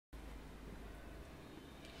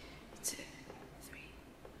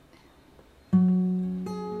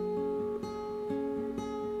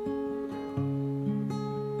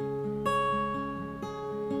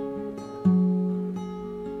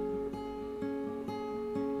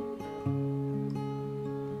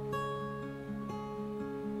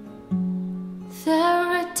There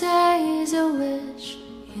are days I wish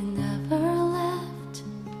you never left,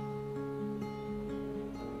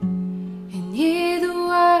 and hear the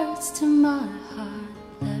words to my heart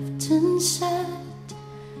left unsaid.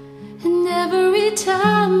 And every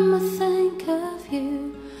time I think of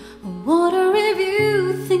you, I wonder if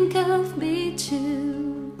you think of me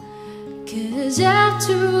too. 'Cause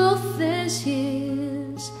after all these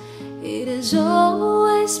years, it has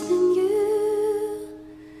always been you.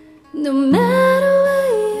 No matter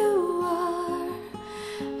where you are,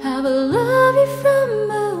 I will love you from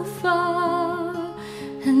afar.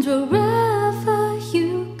 And wherever you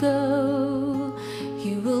go,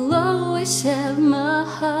 you will always have my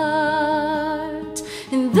heart.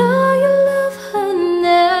 And though you love her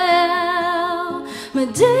now, my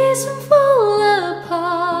days will fall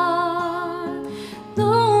apart,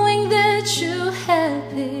 knowing that you're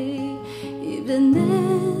happy, even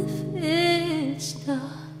if it's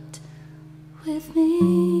not with me.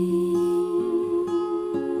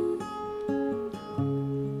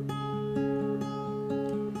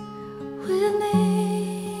 With me.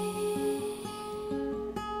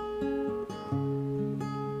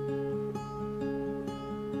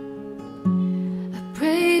 I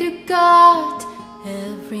pray to God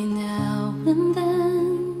every now and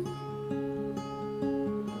then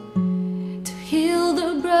to heal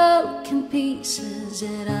the broken pieces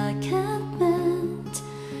that I can't mend.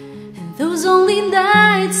 And those only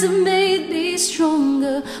nights have made me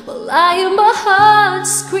stronger, while I hear my heart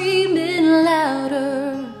screaming louder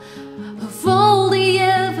of all the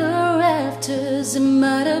ever-afters it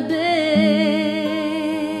might have been.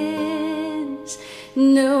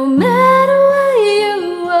 No matter where you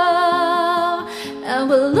are, I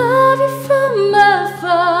will love you from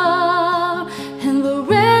afar. And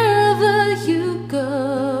wherever you go,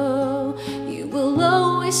 you will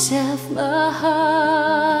always have my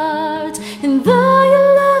heart. And though you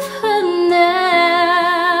love her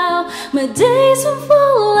now, my days will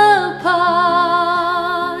fall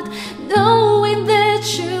apart, knowing that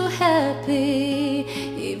you're happy,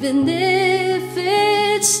 even if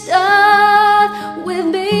it's not with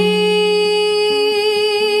me.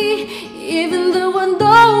 Even though I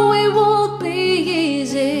know it won't be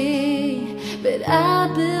easy, but I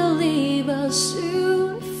believe I'll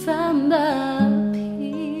soon find my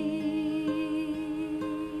peace.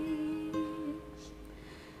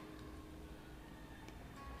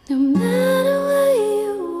 No matter where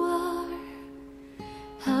you are,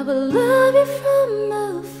 I will love you from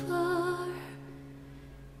afar.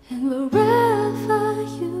 And wherever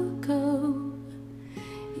you go,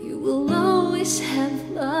 you will always have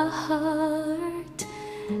my heart.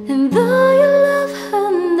 And though you love her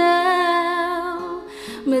now,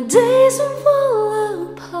 my days will fall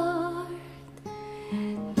apart,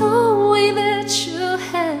 knowing that you're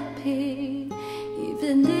happy,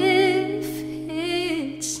 even if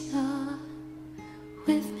it's not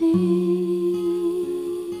with me.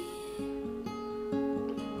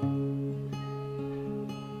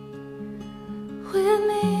 With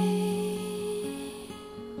me.